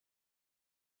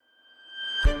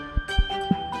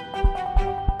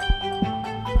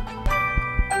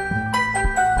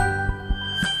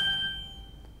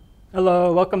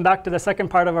Hello, welcome back to the second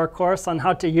part of our course on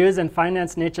how to use and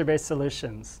finance nature-based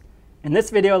solutions. In this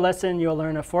video lesson, you'll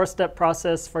learn a 4-step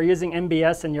process for using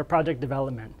NbS in your project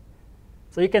development.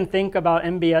 So you can think about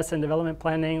NbS and development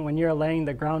planning when you're laying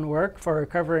the groundwork for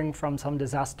recovering from some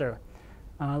disaster,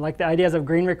 like the ideas of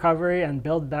green recovery and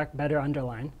build back better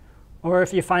underline. Or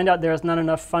if you find out there's not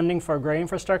enough funding for gray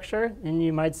infrastructure, then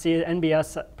you might see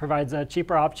NbS provides a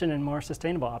cheaper option and more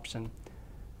sustainable option.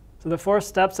 So the 4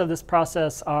 steps of this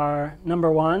process are: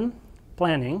 number 1,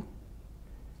 planning;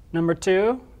 number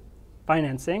 2,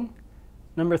 financing;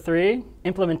 number 3,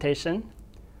 implementation.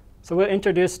 So we'll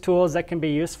introduce tools that can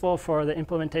be useful for the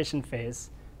implementation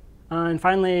phase. And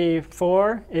finally,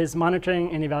 4 is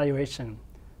monitoring and evaluation.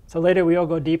 So later we will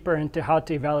go deeper into how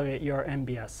to evaluate your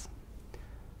NbS.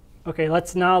 Okay,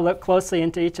 let's now look closely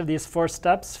into each of these 4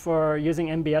 steps for using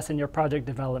NbS in your project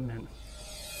development.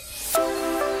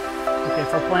 Okay,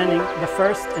 for planning, the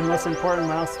first and most important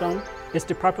milestone is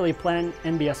to properly plan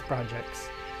NbS projects.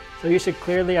 So you should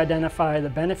clearly identify the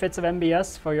benefits of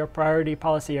NbS for your priority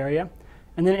policy area,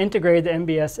 and then integrate the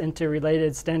NbS into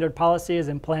related standard policies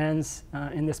and plans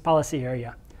in this policy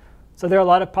area. So there are a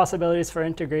lot of possibilities for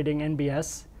integrating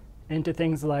NbS into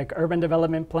things like urban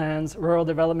development plans, rural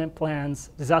development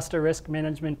plans, disaster risk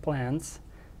management plans,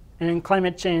 and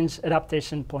climate change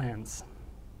adaptation plans.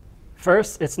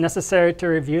 First, it's necessary to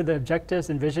review the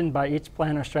objectives envisioned by each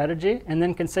plan or strategy, and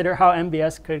then consider how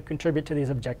NbS could contribute to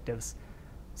these objectives.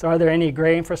 So are there any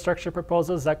gray infrastructure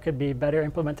proposals that could be better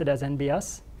implemented as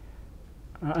NbS?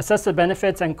 Assess the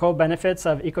benefits and co-benefits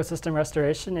of ecosystem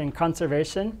restoration and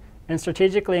conservation, and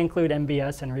strategically include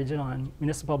NbS in regional and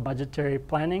municipal budgetary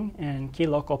planning and key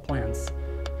local plans.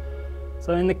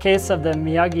 So in the case of the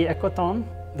Miyagi Ecotone,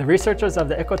 the researchers of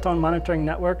the Ecotone Monitoring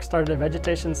Network started a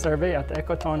vegetation survey at the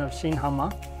Ecotone of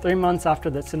Shinhama 3 months after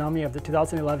the tsunami of the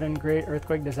 2011 Great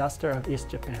Earthquake Disaster of East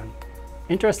Japan.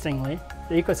 Interestingly,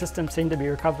 the ecosystem seemed to be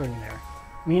recovering there.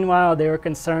 Meanwhile, they were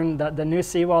concerned that the new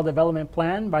seawall development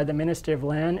plan by the Ministry of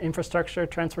Land, Infrastructure,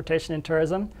 Transportation and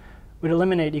Tourism would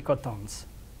eliminate ecotones.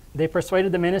 They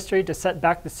persuaded the ministry to set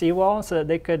back the seawall so that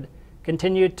they could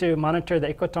continue to monitor the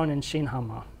ecotone in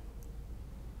Shinhama.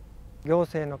 行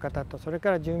政の方とそれか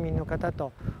ら住民の方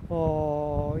と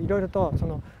いろいろとそ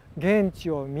の現地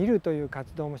を見るという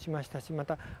活動もしましたし、ま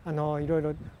たいろい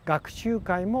ろ学習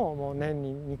会ももう年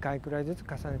に2回くらいずつ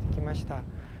重ねてきました。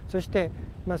そして、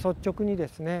率直にで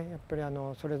すね、やっぱり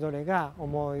それぞれが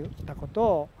思ったこと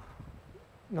を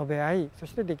述べ合い、そ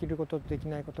してできることとでき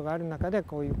ないことがある中で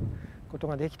こういうこと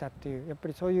ができたっていう、やっぱ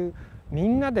りそういうみ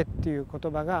んなでっていう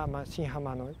言葉が新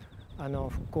浜の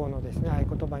復興のですね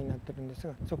合言葉になってるんです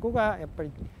が、そこがやっぱ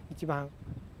り一番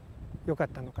良かっ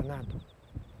たのかなと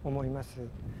思います。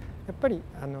やっぱり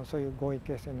そういう合意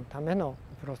形成のための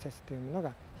プロセスというもの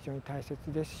が非常に大切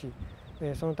ですし、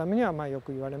そのためにはよ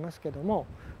く言われますけども、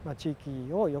地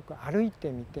域をよく歩いて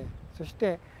みて、そし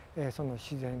てその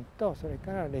自然とそれ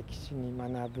から歴史に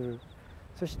学ぶ、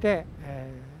そして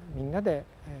みんなで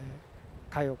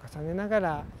会を重ねなが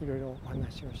らいろいろお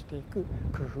話をしていく、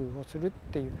工夫をするっ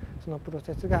ていうそのプロ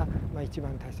セスが一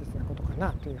番大切なことか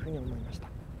なというふうに思いました。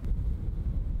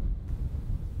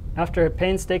After a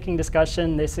painstaking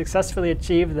discussion, they successfully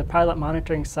achieved the pilot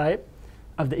monitoring site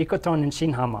of the ecotone in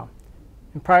Shinhama.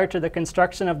 And prior to the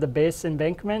construction of the base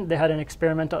embankment, they had an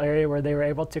experimental area where they were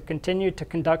able to continue to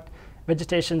conduct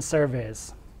vegetation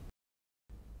surveys.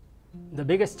 The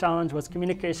biggest challenge was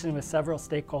communication with several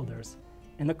stakeholders.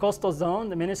 In the coastal zone,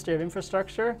 the Ministry of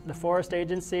Infrastructure, the Forest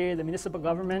Agency, the municipal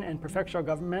government, and prefectural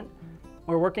government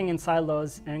were working in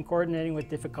silos and coordinating with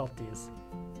difficulties.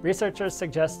 Researchers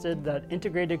suggested that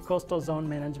integrated coastal zone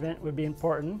management would be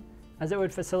important, as it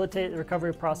would facilitate the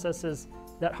recovery processes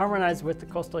that harmonize with the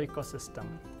coastal ecosystem.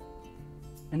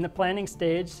 In the planning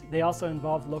stage, they also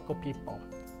involved local people.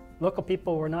 Local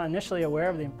people were not initially aware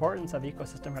of the importance of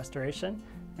ecosystem restoration,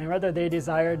 and rather they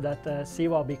desired that the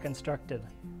seawall be constructed.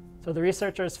 So the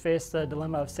researchers faced the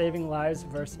dilemma of saving lives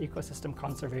versus ecosystem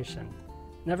conservation.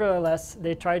 Nevertheless,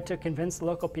 they tried to convince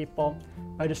local people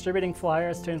by distributing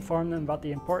flyers to inform them about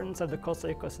the importance of the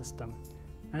coastal ecosystem.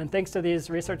 And thanks to these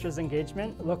researchers'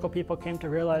 engagement, local people came to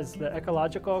realize the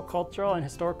ecological, cultural, and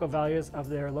historical values of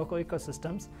their local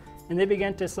ecosystems, and they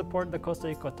began to support the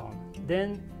coastal ecotone.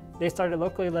 Then they started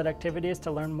locally led activities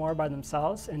to learn more by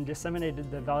themselves and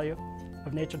disseminated the value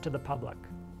of nature to the public.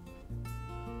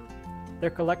 Their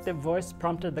collective voice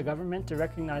prompted the government to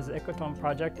recognize the Ecotone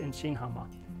project in Shinhama.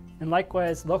 And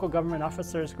likewise, local government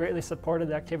officers greatly supported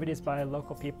the activities by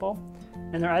local people,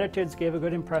 and their attitudes gave a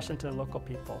good impression to the local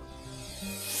people.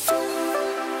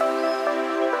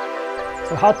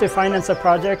 So how to finance a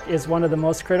project is one of the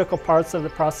most critical parts of the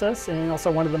process and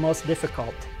also one of the most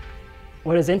difficult.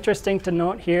 What is interesting to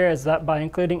note here is that by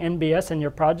including NbS in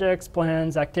your projects,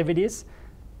 plans, activities,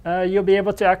 you'll be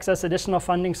able to access additional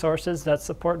funding sources that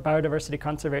support biodiversity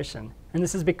conservation. And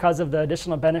this is because of the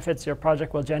additional benefits your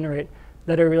project will generate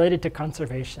that are related to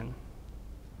conservation.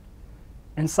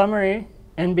 In summary,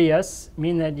 NbS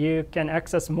mean that you can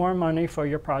access more money for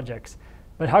your projects.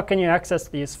 But how can you access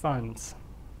these funds?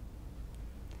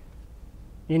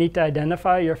 You need to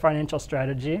identify your financial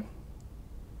strategy.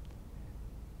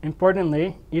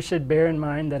 Importantly, you should bear in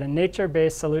mind that a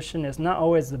nature-based solution is not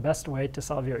always the best way to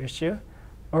solve your issue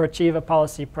or achieve a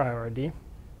policy priority.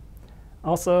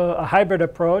 Also, a hybrid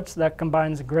approach that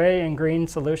combines gray and green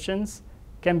solutions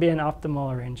can be an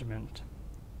optimal arrangement.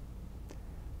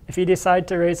 If you decide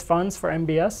to raise funds for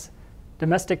NbS,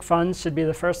 domestic funds should be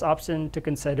the first option to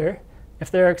consider. If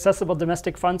there are accessible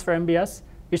domestic funds for NbS,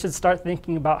 you should start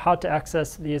thinking about how to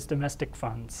access these domestic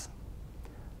funds.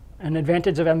 An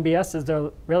advantage of NbS is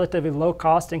their relatively low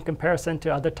cost in comparison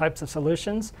to other types of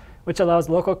solutions, which allows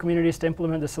local communities to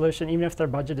implement the solution even if their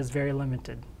budget is very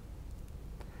limited.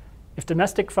 If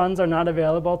domestic funds are not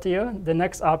available to you, the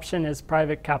next option is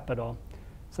private capital.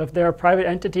 So if there are private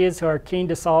entities who are keen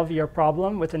to solve your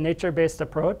problem with a nature-based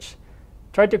approach,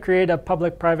 try to create a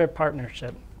public-private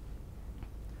partnership.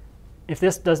 If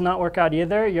this does not work out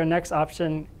either, your next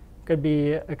option could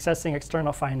be accessing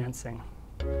external financing.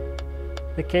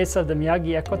 The case of the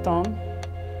Miyagi ecotone,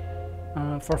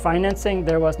 for financing,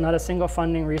 there was not a single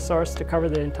funding resource to cover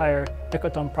the entire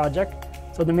ecotone project.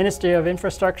 So the Ministry of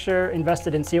Infrastructure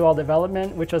invested in seawall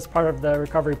development, which was part of the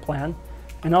recovery plan,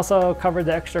 and also covered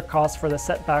the extra cost for the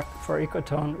setback for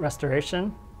ecotone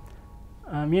restoration.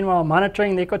 Meanwhile,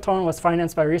 monitoring the ecotone was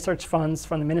financed by research funds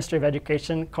from the Ministry of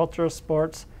Education, Culture,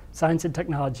 Sports, Science and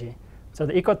Technology. So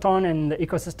the ecotone and the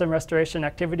ecosystem restoration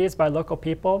activities by local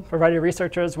people provided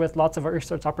researchers with lots of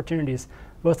research opportunities,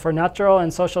 both for natural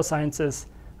and social sciences,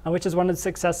 which is one of the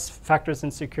success factors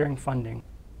in securing funding.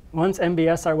 Once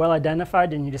NbS are well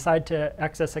identified and you decide to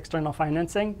access external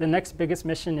financing, the next biggest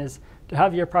mission is to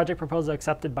have your project proposal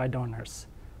accepted by donors.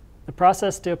 The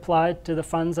process to apply to the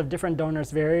funds of different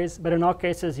donors varies, but in all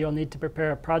cases you'll need to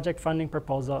prepare a project funding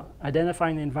proposal,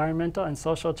 identifying the environmental and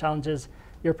social challenges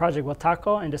your project will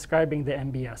tackle and describing the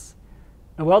NbS.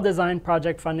 A well-designed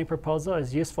project funding proposal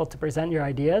is useful to present your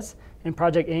ideas and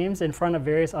project aims in front of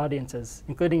various audiences,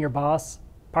 including your boss,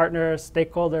 partners,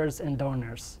 stakeholders, and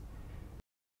donors.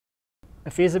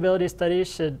 A feasibility study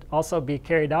should also be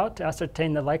carried out to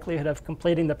ascertain the likelihood of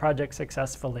completing the project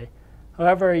successfully.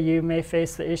 However, you may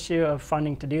face the issue of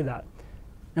funding to do that.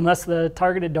 Unless the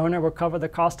targeted donor will cover the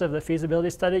cost of the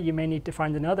feasibility study, you may need to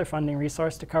find another funding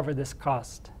resource to cover this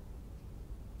cost.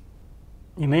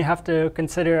 You may have to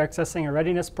consider accessing a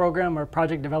readiness program or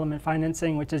project development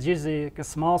financing, which is usually a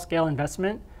small-scale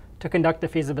investment to conduct a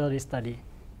feasibility study.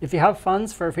 If you have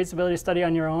funds for a feasibility study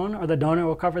on your own, or the donor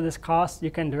will cover this cost,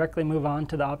 you can directly move on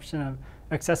to the option of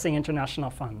accessing international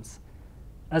funds.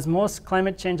 As most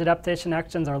climate change adaptation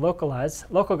actions are localized,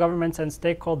 local governments and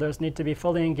stakeholders need to be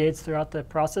fully engaged throughout the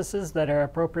processes that are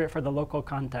appropriate for the local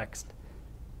context.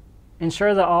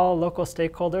 Ensure that all local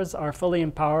stakeholders are fully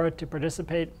empowered to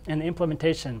participate in the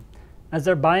implementation, as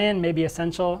their buy-in may be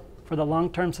essential for the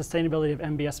long-term sustainability of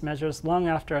NbS measures long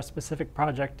after a specific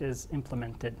project is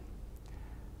implemented.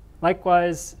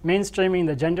 Likewise, mainstreaming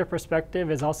the gender perspective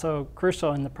is also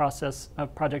crucial in the process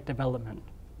of project development.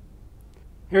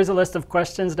 Here's a list of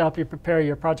questions to help you prepare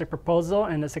your project proposal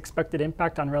and its expected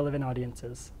impact on relevant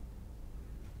audiences.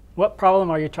 What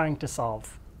problem are you trying to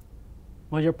solve?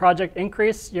 Will your project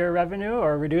increase your revenue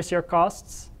or reduce your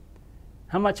costs?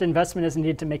 How much investment is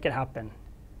needed to make it happen?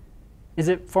 Is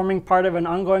it forming part of an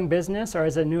ongoing business or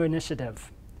is it a new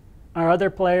initiative? Are other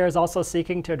players also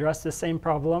seeking to address the same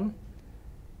problem?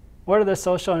 What are the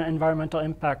social and environmental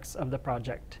impacts of the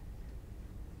project?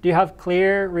 Do you have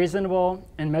clear, reasonable,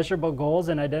 and measurable goals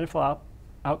and identifiable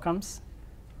outcomes?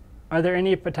 Are there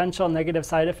any potential negative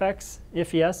side effects?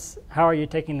 If yes, how are you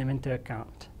taking them into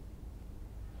account?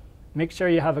 Make sure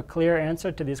you have a clear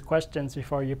answer to these questions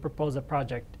before you propose a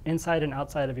project, inside and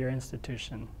outside of your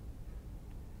institution.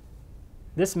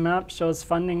 This map shows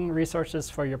funding resources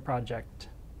for your project.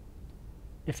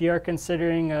 If you are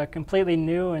considering a completely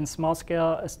new and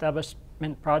small-scale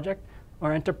establishment project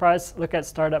or enterprise, look at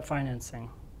startup financing.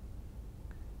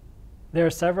 There are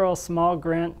several small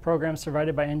grant programs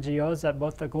provided by NGOs at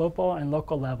both the global and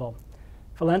local level.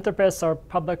 Philanthropists or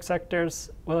public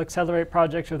sectors will accelerate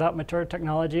projects without mature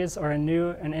technologies or a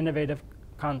new and innovative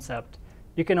concept.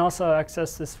 You can also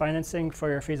access this financing for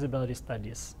your feasibility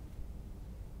studies.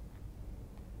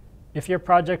 If your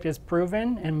project is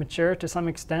proven and mature to some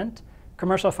extent,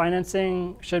 commercial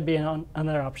financing should be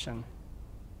another option.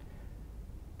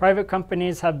 Private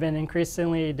companies have been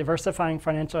increasingly diversifying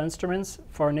financial instruments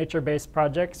for nature-based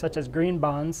projects such as green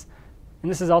bonds,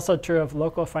 and this is also true of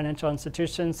local financial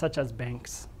institutions such as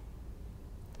banks.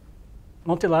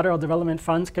 Multilateral development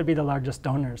funds could be the largest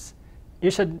donors.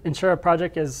 You should ensure a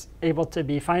project is able to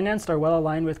be financed or well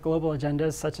aligned with global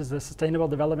agendas such as the Sustainable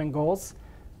Development Goals,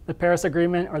 the Paris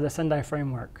Agreement, or the Sendai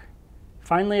Framework.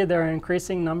 Finally, there are an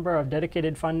increasing number of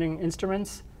dedicated funding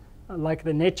instruments like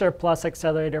the Nature Plus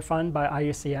Accelerator Fund by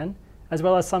IUCN, as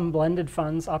well as some blended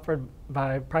funds offered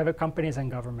by private companies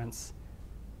and governments.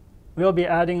 We will be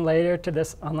adding later to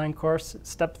this online course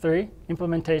Step 3,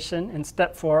 Implementation, and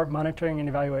Step 4, Monitoring and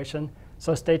Evaluation,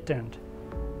 so stay tuned.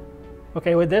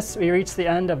 Okay, with this, we reach the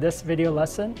end of this video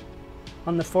lesson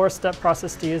on the 4-step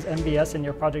process to use NbS in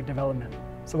your project development.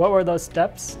 So what were those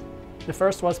steps? The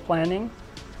first was planning,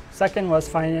 second was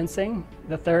financing,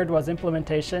 the third was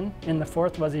implementation, and the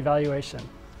fourth was evaluation.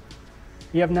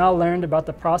 You have now learned about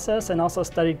the process and also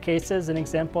studied cases and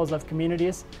examples of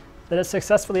communities that have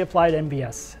successfully applied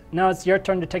NbS. Now it's your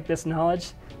turn to take this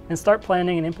knowledge and start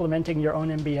planning and implementing your own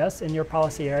NbS in your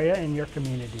policy area in your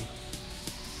community.